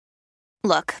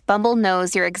Look, Bumble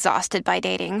knows you're exhausted by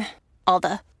dating. All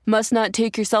the must not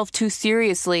take yourself too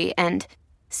seriously and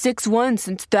 6'1"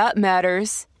 since that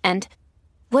matters. And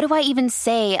what do I even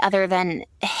say other than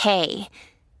hey?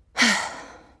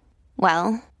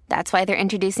 Well, that's why they're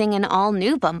introducing an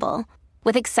all-new Bumble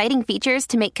with exciting features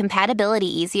to make compatibility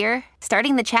easier,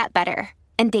 starting the chat better,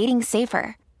 and dating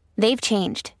safer. They've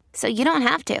changed, so you don't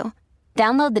have to.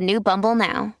 Download the new Bumble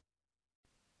now.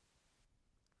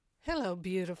 Hello,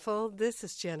 beautiful. This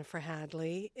is Jennifer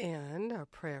Hadley, and our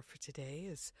prayer for today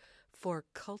is for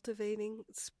cultivating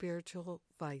spiritual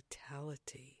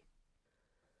vitality.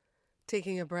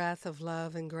 Taking a breath of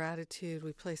love and gratitude,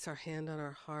 we place our hand on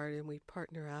our heart and we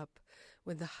partner up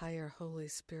with the higher Holy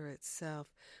Spirit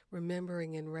self,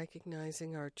 remembering and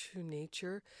recognizing our true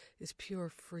nature is pure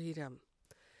freedom.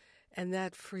 And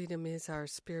that freedom is our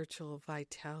spiritual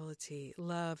vitality.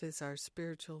 Love is our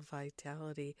spiritual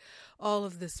vitality. All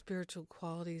of the spiritual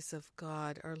qualities of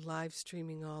God are live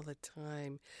streaming all the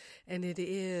time. And it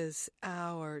is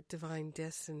our divine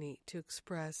destiny to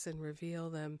express and reveal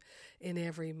them in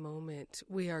every moment.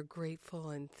 We are grateful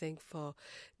and thankful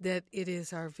that it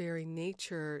is our very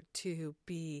nature to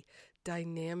be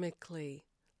dynamically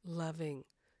loving,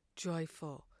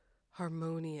 joyful,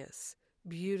 harmonious,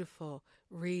 beautiful,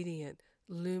 radiant,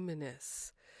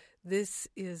 luminous. This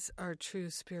is our true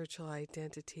spiritual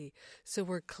identity. So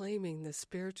we're claiming the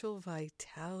spiritual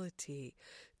vitality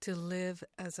to live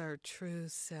as our true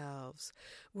selves.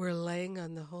 We're laying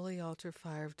on the holy altar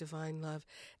fire of divine love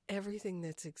everything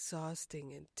that's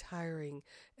exhausting and tiring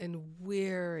and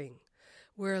wearing.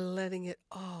 We're letting it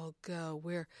all go.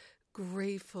 We're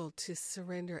grateful to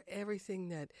surrender everything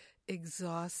that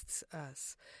exhausts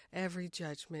us, every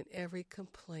judgment, every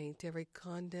complaint, every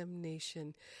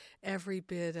condemnation, every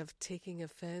bit of taking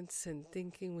offense and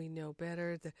thinking we know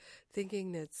better, the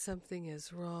thinking that something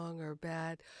is wrong or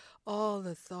bad, all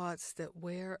the thoughts that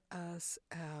wear us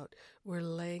out. We're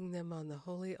laying them on the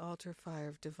holy altar fire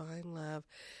of divine love,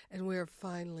 and we're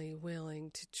finally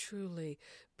willing to truly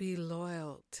be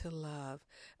loyal to love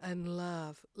and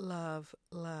love, love,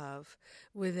 love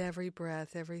with every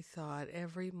breath, every thought,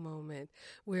 every moment.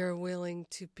 We are willing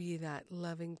to be that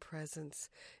loving presence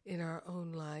in our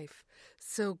own life.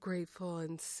 So grateful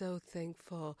and so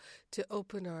thankful to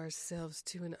open ourselves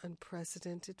to an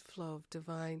unprecedented flow of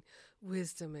divine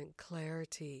wisdom and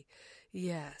clarity.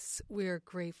 Yes, we are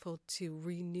grateful to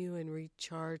renew and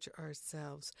recharge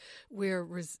ourselves. We're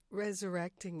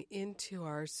resurrecting into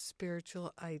our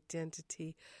spiritual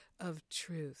identity of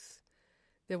truth,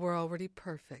 that we're already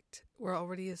perfect. We're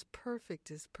already as perfect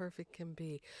can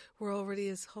be. We're already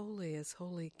as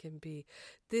holy can be.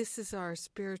 This is our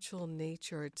spiritual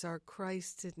nature. It's our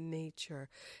Christed nature,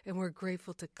 and we're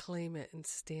grateful to claim it and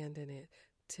stand in it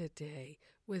today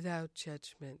without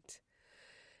judgment.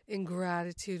 In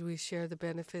gratitude, we share the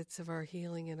benefits of our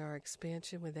healing and our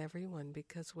expansion with everyone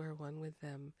because we're one with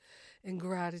them. In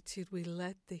gratitude, we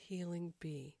let the healing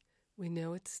be. We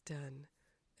know it's done,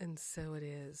 and so it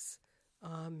is.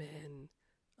 Amen.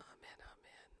 Amen.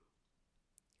 Amen.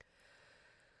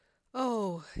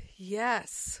 Oh,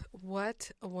 yes.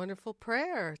 What a wonderful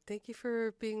prayer. Thank you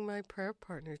for being my prayer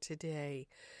partner today.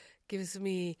 Gives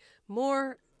me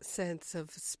more sense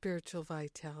of spiritual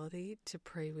vitality to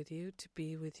pray with you, to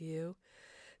be with you.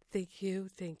 Thank you.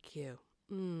 Thank you.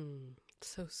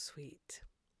 So sweet.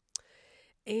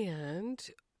 And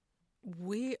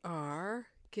we are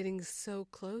getting so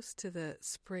close to the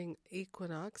spring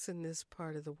equinox in this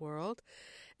part of the world,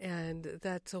 and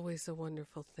that's always a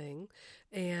wonderful thing.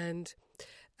 And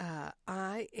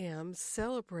I am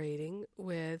celebrating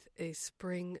with a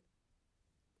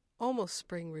almost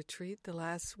spring retreat, the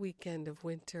last weekend of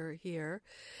winter here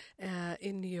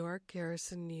in New York,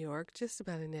 Garrison, New York, just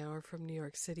about an hour from New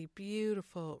York City.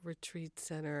 Beautiful retreat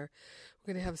center.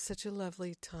 We're going to have such a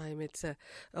lovely time. It's a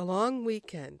long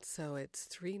weekend, so it's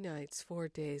 3 nights, 4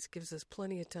 days. Gives us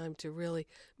plenty of time to really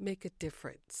make a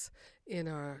difference in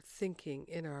our thinking,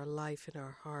 in our life, in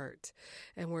our heart.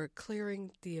 And we're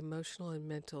clearing the emotional and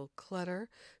mental clutter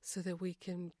so that we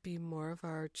can be more of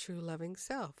our true loving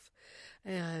self.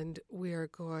 And we are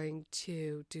going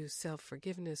to do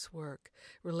self-forgiveness work,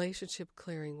 relationship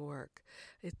clearing work.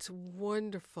 It's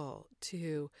wonderful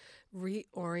to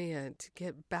reorient,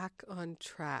 get back on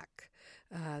track.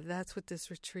 That's what this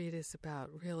retreat is about,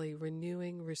 really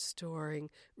renewing, restoring,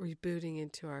 rebooting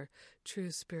into our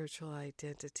true spiritual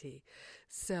identity.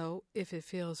 So if it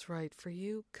feels right for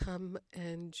you, come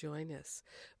and join us.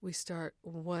 We start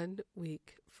 1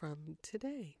 week from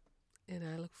today. And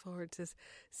I look forward to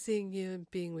seeing you and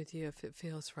being with you if it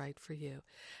feels right for you.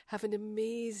 Have an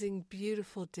amazing,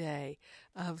 beautiful day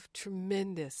of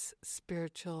tremendous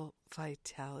spiritual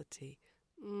vitality.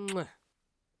 Mwah.